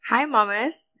Hi,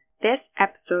 mamas! This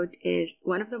episode is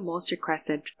one of the most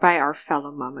requested by our fellow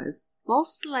mamas.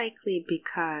 Most likely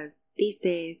because these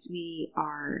days we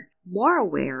are more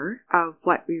aware of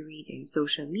what we read in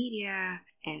social media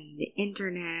and the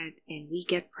internet, and we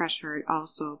get pressured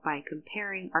also by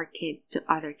comparing our kids to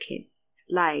other kids.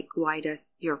 Like, why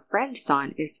does your friend's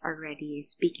son is already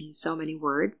speaking so many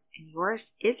words and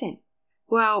yours isn't?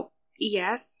 Well,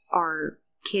 yes, our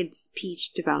kids'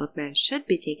 speech development should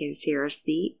be taken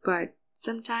seriously, but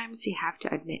sometimes you have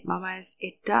to admit, mamas,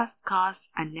 it does cause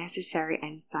unnecessary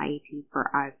anxiety for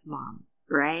us moms,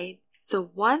 right? So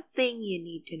one thing you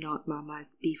need to note,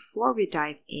 mamas, before we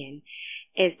dive in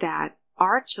is that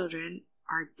our children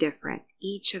are different.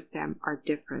 Each of them are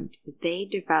different. They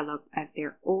develop at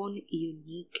their own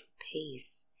unique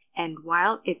pace. And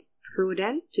while it's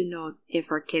prudent to note if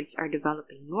our kids are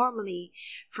developing normally,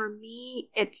 for me,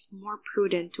 it's more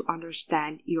prudent to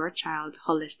understand your child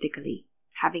holistically.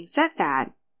 Having said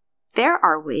that, there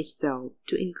are ways though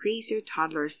to increase your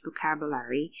toddler's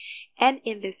vocabulary, and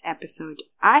in this episode,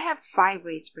 I have 5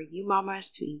 ways for you mamas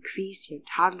to increase your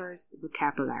toddler's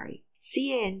vocabulary.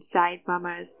 See you inside,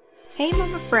 mamas! Hey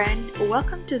mama friend,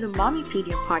 welcome to the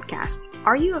Mommypedia podcast.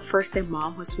 Are you a first-time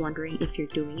mom who's wondering if you're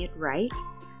doing it right?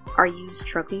 Are you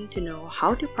struggling to know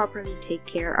how to properly take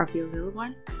care of your little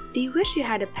one? Do you wish you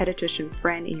had a pediatrician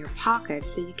friend in your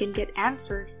pocket so you can get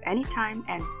answers anytime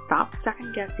and stop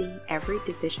second-guessing every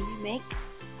decision you make?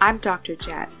 I'm Dr.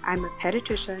 Jet. I'm a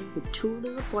pediatrician with 2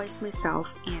 little boys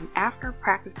myself, and after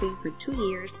practicing for 2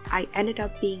 years, I ended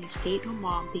up being a stay-at-home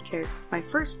mom because my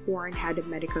firstborn had a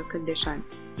medical condition.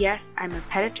 Yes, I'm a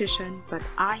pediatrician, but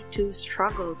I too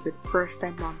struggled with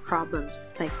first-time mom problems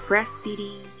like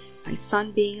breastfeeding, my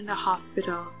son being in the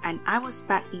hospital, and I was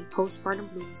battling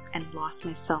postpartum blues and lost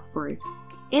my self-worth.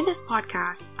 In this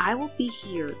podcast, I will be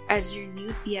here as your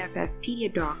new BFF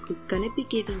Pedia Doc who's gonna be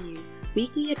giving you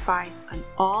weekly advice on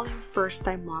all your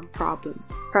first-time mom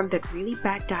problems. From that really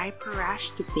bad diaper rash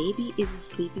to baby isn't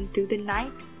sleeping through the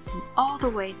night, and all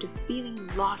the way to feeling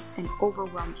lost and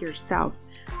overwhelmed yourself,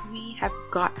 we have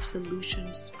got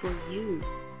solutions for you.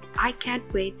 I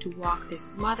can't wait to walk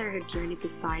this motherhood journey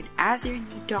beside as your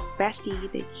new doc bestie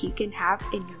that you can have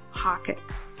in your pocket.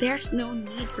 There's no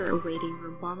need for a waiting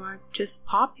room, mama. Just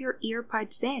pop your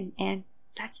earbuds in and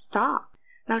let's talk.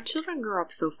 Now, children grow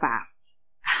up so fast.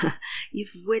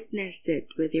 You've witnessed it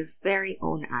with your very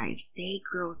own eyes. They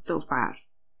grow so fast.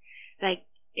 Like,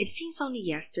 it seems only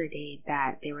yesterday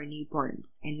that they were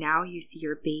newborns, and now you see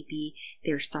your baby,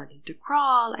 they're starting to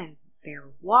crawl and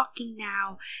they're walking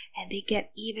now, and they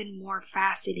get even more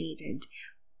fascinated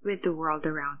with the world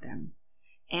around them.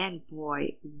 And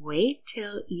boy, wait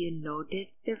till you notice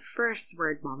their first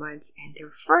word, mamas, and their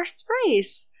first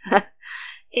phrase.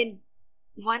 And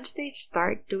once they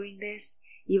start doing this,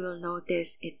 you will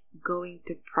notice it's going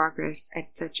to progress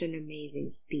at such an amazing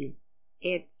speed.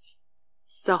 It's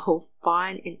so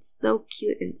fun and so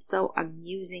cute and so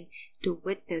amusing to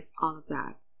witness all of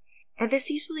that. And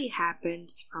this usually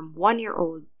happens from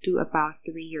 1-year-old to about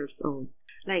 3 years old.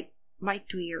 Like my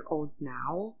 2-year-old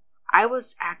now, I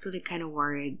was actually kind of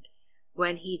worried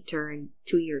when he turned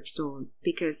 2 years old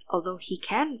because although he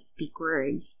can speak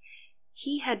words,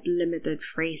 he had limited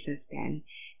phrases then,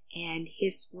 and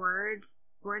his words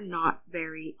were not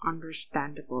very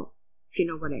understandable, if you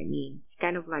know what I mean. It's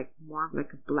kind of like more of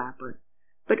like a blabber.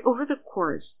 But over the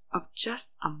course of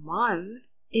just a month,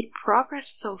 it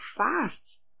progressed so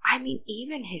fast. I mean,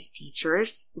 even his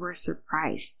teachers were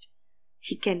surprised.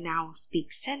 He can now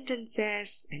speak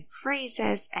sentences and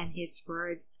phrases, and his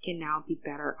words can now be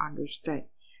better understood.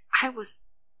 I was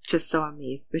just so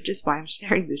amazed, which is why I'm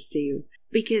sharing this to you.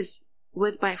 Because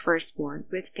with my firstborn,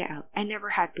 with Kael, I never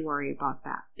had to worry about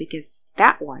that. Because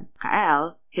that one,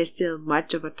 Kael, is still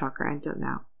much of a talker until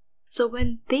now. So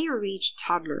when they reach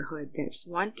toddlerhood, that's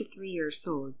 1 to 3 years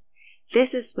old,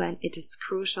 this is when it is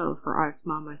crucial for us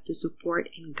mamas to support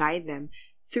and guide them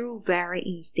through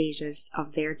varying stages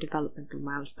of their developmental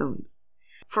milestones.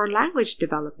 For language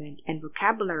development and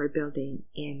vocabulary building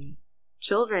in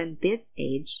children this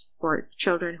age, or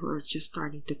children who are just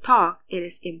starting to talk, it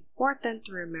is important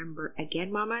to remember,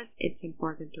 again mamas, it's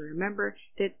important to remember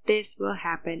that this will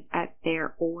happen at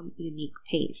their own unique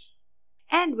pace.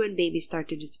 And when babies start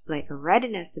to display a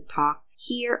readiness to talk,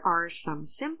 here are some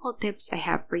simple tips I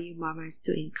have for you mamas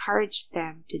to encourage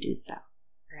them to do so,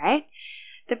 right?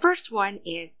 The first one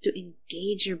is to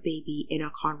engage your baby in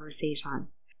a conversation.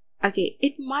 Okay,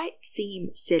 it might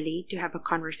seem silly to have a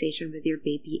conversation with your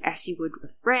baby as you would a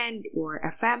friend or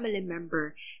a family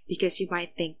member because you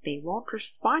might think they won't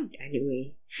respond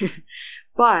anyway.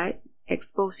 But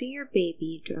Exposing your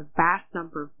baby to a vast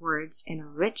number of words and a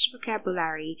rich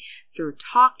vocabulary through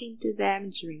talking to them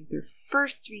during their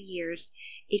first 3 years,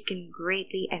 it can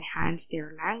greatly enhance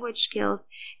their language skills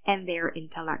and their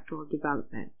intellectual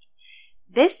development.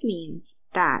 This means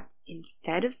that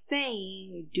instead of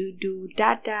saying do,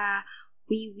 dada,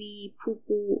 wee,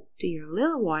 poo to your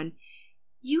little one,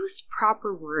 use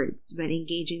proper words when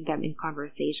engaging them in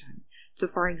conversation. So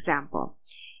for example,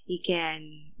 you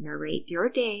can narrate your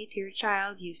day to your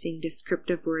child using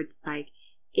descriptive words like,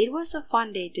 "It was a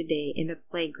fun day today in the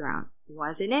playground,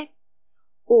 wasn't it?"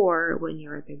 Or when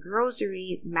you're at the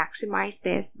grocery, maximize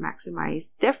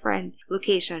different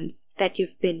locations that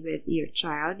you've been with your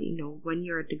child. When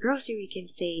you're at the grocery, you can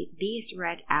say, "These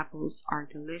red apples are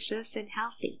delicious and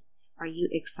healthy. Are you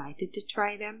excited to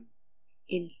try them?"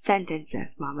 In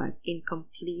sentences, mamas, in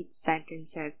complete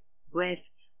sentences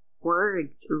with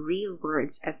words, real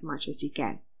words as much as you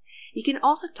can. You can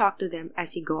also talk to them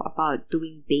as you go about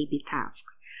doing baby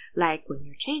tasks. Like when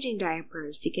you're changing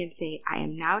diapers, you can say, "I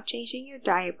am now changing your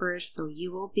diapers so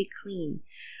you will be clean."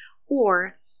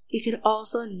 Or you can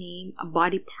also name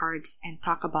body parts and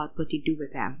talk about what you do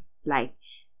with them. Like,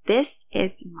 "This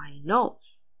is my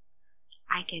nose.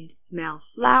 I can smell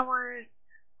flowers,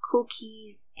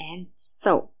 cookies, and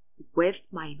soap with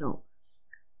my nose."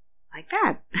 Like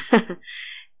that.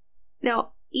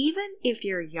 Now, even if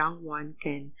your young one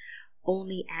can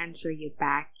only answer you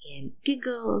back in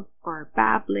giggles or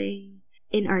babbling,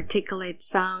 inarticulate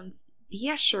sounds, be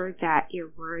assured that your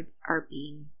words are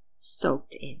being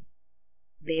soaked in.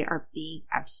 They are being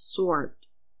absorbed.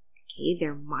 Okay,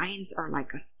 their minds are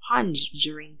like a sponge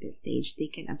during this stage. They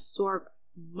can absorb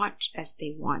as much as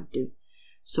they want to.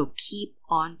 So keep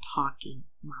on talking,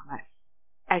 mamas.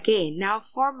 Okay, now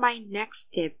for my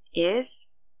next tip is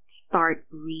start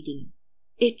reading.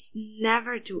 It's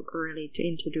never too early to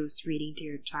introduce reading to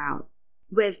your child.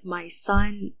 With my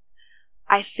son,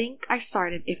 I think I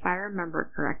started, if I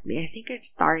remember correctly, I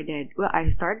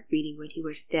started reading when he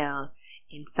was still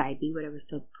inside me, when I was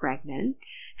still pregnant.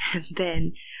 And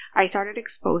then I started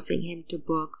exposing him to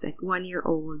books at 1 year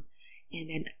old. And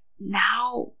then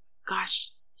now, gosh,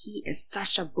 he is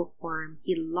such a bookworm.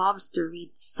 He loves to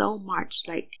read so much.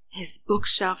 Like, his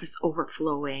bookshelf is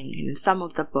overflowing. And some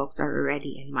of the books are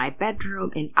already in my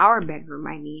bedroom, in our bedroom,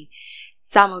 I mean.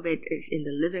 Some of it is in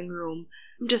the living room.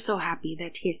 I'm just so happy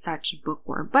that he's such a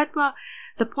bookworm. But, well,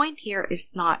 the point here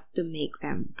is not to make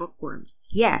them bookworms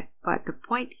yet. But the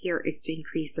point here is to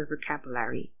increase their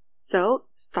vocabulary. So,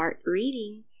 start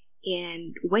reading.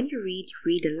 And when you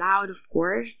read aloud, of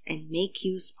course, and make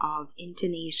use of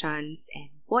intonations and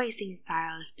voicing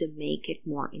styles to make it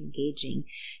more engaging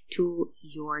to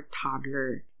your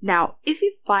toddler. Now, if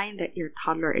you find that your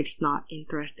toddler is not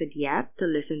interested yet to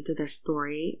listen to the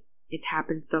story, it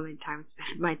happens so many times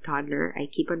with my toddler. I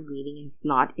keep on reading and is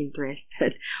not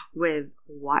interested with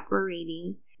what we're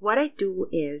reading. What I do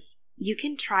is you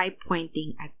can try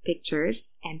pointing at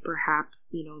pictures and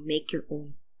perhaps, make your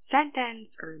own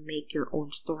sentence or make your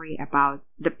own story about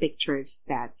the pictures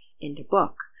that's in the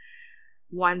book.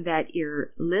 One that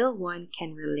your little one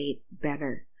can relate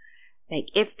better. Like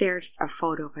if there's a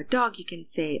photo of a dog, you can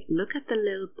say, "Look at the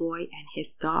little boy and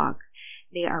his dog.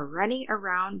 They are running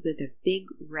around with a big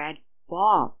red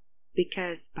ball."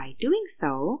 Because by doing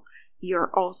so,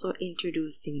 you're also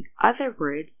introducing other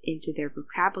words into their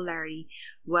vocabulary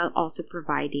while also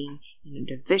providing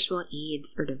the visual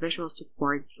aids or the visual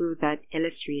support through that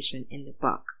illustration in the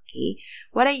book. Okay,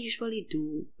 what I usually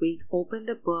do, we open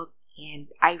the book and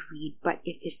I read, but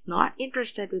if it's not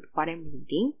interested with what I'm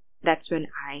reading, that's when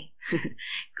I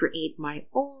create my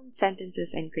own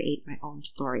sentences and create my own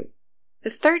story. The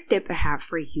third tip I have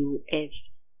for you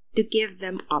is to give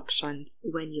them options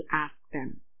when you ask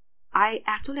them. I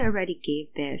actually already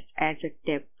gave this as a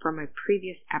tip from my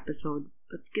previous episode,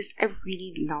 but because I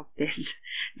really love this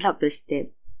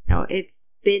tip. It's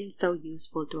been so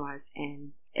useful to us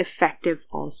and effective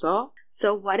also.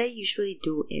 So what I usually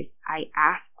do is I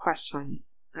ask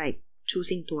questions like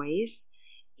choosing toys.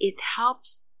 It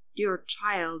helps your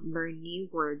child learn new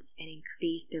words and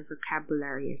increase their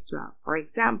vocabulary as well. For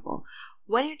example,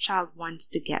 when your child wants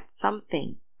to get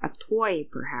something, a toy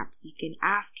perhaps, you can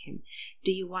ask him,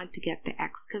 "Do you want to get the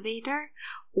excavator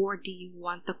or do you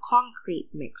want the concrete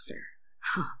mixer?"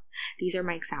 These are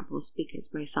my examples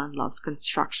because my son loves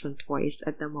construction toys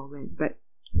at the moment, but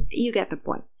you get the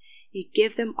point. You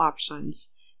give them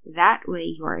options. That way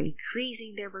you are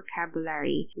increasing their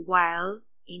vocabulary while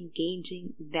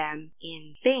engaging them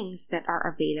in things that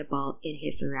are available in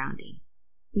his surrounding.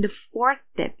 The fourth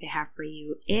tip I have for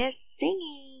you is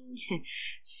singing.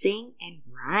 Sing and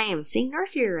rhyme. Sing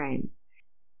nursery rhymes.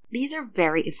 These are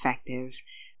very effective.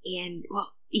 And,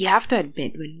 well, you have to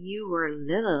admit, when you were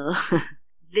little,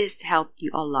 this helped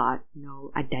you a lot,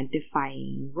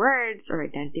 identifying words or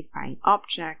identifying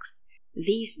objects.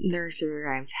 These nursery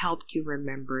rhymes helped you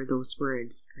remember those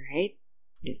words, right?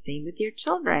 The same with your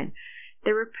children.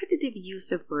 The repetitive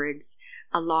use of words,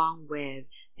 along with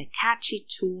the catchy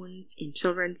tunes in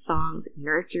children's songs,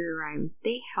 nursery rhymes,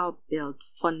 they help build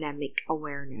phonemic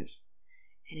awareness.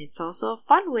 And it's also a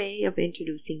fun way of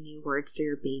introducing new words to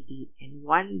your baby, and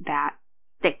one that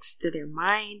sticks to their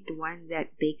mind, one that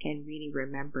they can really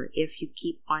remember if you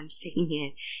keep on singing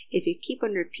it, if you keep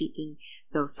on repeating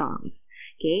those songs.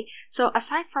 Okay, so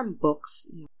aside from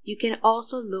books, you can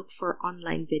also look for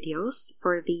online videos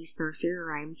for these nursery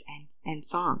rhymes and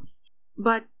songs.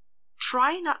 But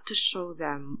try not to show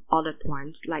them all at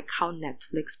once, like how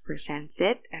Netflix presents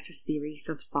it as a series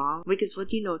of songs. Because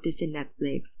what you notice in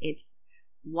Netflix, it's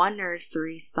one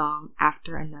nursery song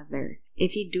after another.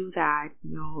 If you do that,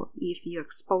 if you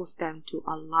expose them to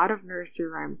a lot of nursery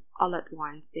rhymes all at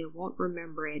once, they won't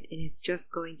remember it, and it's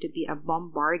just going to be a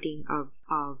bombarding of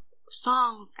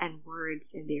songs and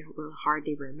words, and they will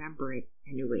hardly remember it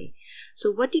anyway.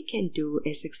 So what you can do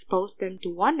is expose them to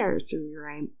one nursery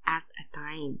rhyme at a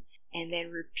time, and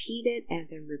then repeat it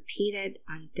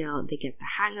until they get the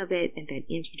hang of it, and then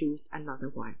introduce another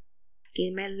one. Okay,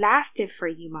 my last tip for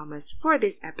you mamas for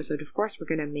this episode, of course, we're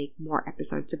going to make more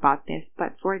episodes about this,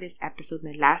 but for this episode,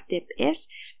 my last tip is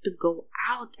to go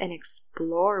out and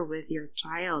explore with your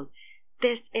child.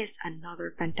 This is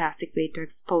another fantastic way to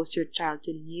expose your child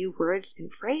to new words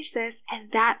and phrases,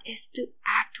 and that is to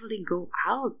actually go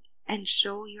out and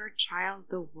show your child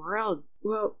the world.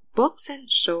 Well, books and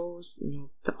shows,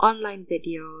 the online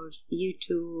videos,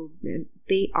 YouTube,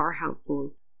 they are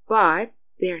helpful, but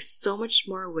there's so much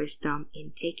more wisdom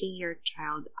in taking your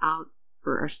child out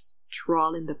for a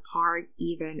stroll in the park,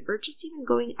 or just even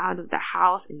going out of the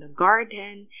house in the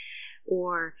garden,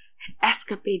 or an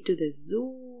escapade to the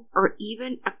zoo, or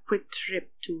even a quick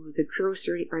trip to the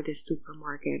grocery or the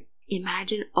supermarket.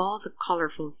 Imagine all the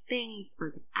colorful things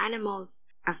or the animals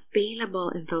available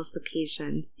in those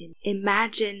locations.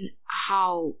 Imagine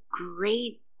how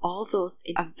great all those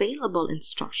available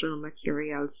instructional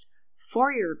materials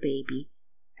for your baby,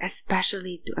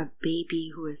 especially to a baby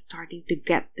who is starting to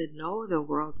get to know the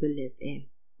world we live in.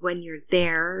 When you're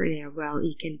there,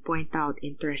 you can point out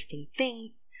interesting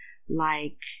things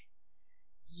like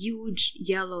huge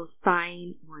yellow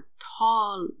sign or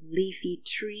tall leafy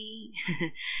tree.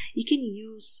 You can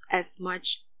use as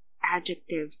much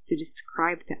adjectives to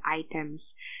describe the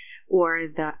items or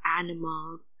the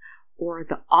animals or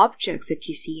the objects that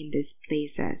you see in these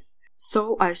places,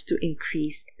 so as to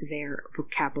increase their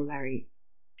vocabulary.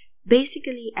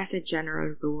 Basically, as a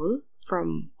general rule,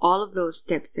 from all of those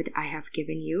tips that I have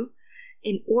given you,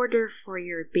 in order for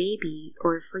your babies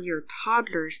or for your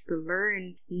toddlers to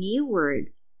learn new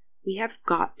words, we have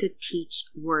got to teach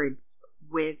words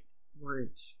with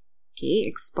words. Okay,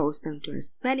 expose them to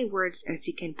as many words as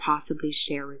you can possibly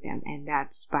share with them, and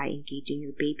that's by engaging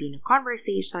your baby in a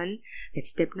conversation.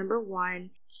 That's tip number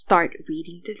 1. Start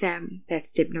reading to them.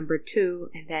 That's tip number 2,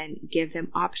 and then give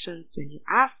them options when you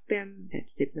ask them.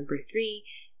 That's tip number 3.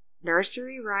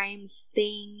 Nursery rhymes,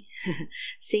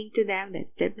 sing to them.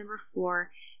 That's tip number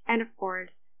 4, and of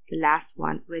course the last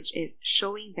one, which is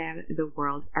showing them the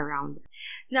world around them.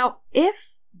 Now,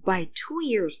 if by 2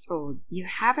 years old you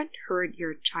haven't heard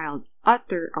your child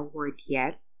utter a word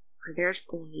yet, or there's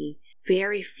only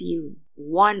very few,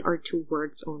 1 or 2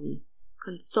 words only,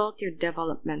 consult your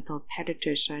developmental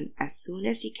pediatrician as soon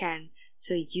as you can,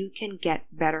 so you can get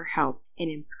better help in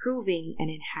improving and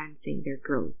enhancing their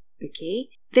growth. Okay?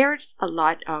 There's a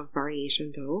lot of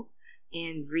variation though,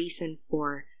 and reason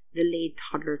for delayed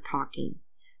toddler talking.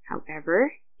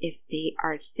 However, if they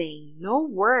are saying no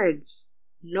words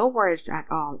at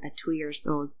all at 2 years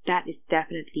old, that is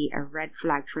definitely a red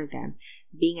flag for them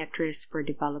being at risk for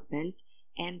development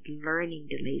and learning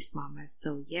delays, mamas.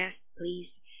 So yes,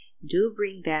 please do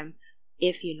bring them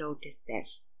if you notice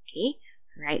this. Okay?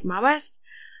 Alright, mamas?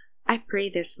 I pray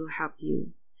this will help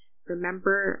you.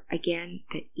 Remember again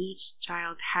that each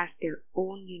child has their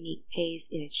own unique pace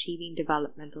in achieving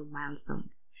developmental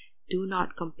milestones. Do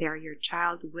not compare your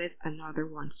child with another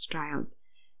one's child.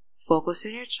 Focus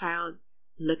on your child.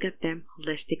 Look at them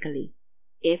holistically.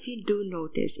 If you do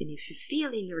notice and if you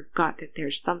feel in your gut that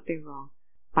there's something wrong,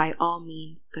 by all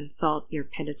means consult your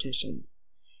pediatricians.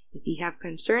 If you have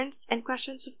concerns and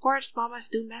questions, of course, mamas,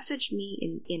 do message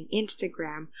me in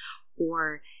Instagram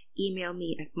or email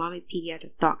me at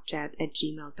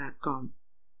mommypedia@talkchat@gmail.com.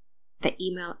 The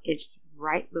email is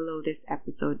right below this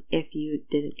episode if you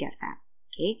didn't get that.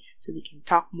 Okay, so we can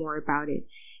talk more about it.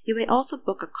 You may also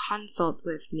book a consult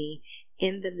with me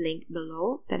in the link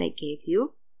below that I gave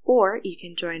you, or you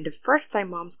can join the First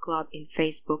Time Moms Club in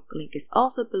Facebook. Link is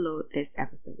also below this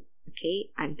episode.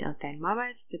 Okay, until then,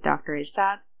 mamas, the doctor is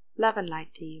out. Love and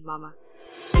light to you, mama.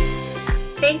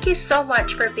 Thank you so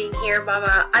much for being here,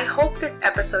 mama. I hope this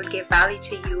episode gave value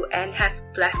to you and has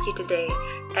blessed you today.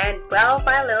 And well,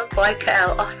 my little boy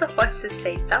Kael also wants to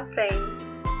say something.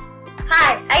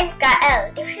 Hi, I'm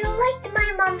Kael. If you liked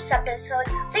my mom's episode,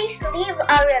 please leave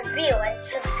a review and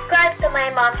subscribe to my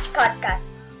mom's podcast.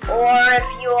 Or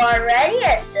if you are already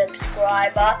a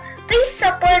subscriber, please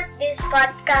support this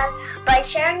podcast by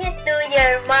sharing it to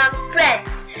your mom friends.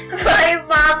 My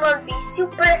mom will be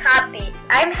super happy.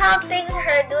 I'm helping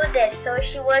her do this so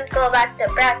she won't go back to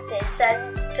practice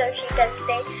and so she can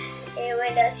stay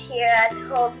with us here at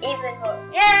home even more.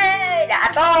 Yay!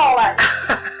 That's all!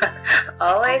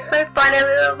 Always my funny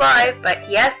little boy. But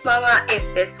yes, mama, if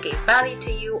this gave value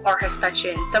to you or has touched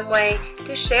you in some way,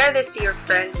 to share this to your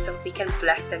friends so we can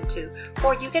bless them too.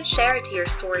 Or you can share it to your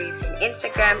stories in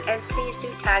Instagram, and please do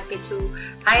tag me too.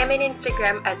 I am in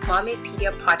Instagram at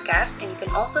Mommypedia Podcast, and you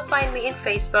can also find me in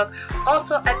Facebook,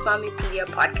 also at Mommypedia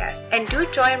Podcast. And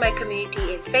do join my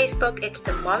community in Facebook. It's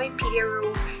the Mommypedia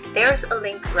Room. There's a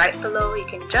link right below. You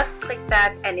can just click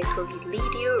that and it will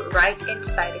lead you right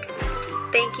inside the community.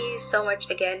 Thank you so much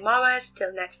again, mamas.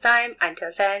 Till next time.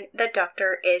 Until then, the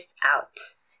doctor is out.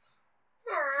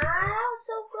 Ah, that was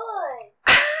so good.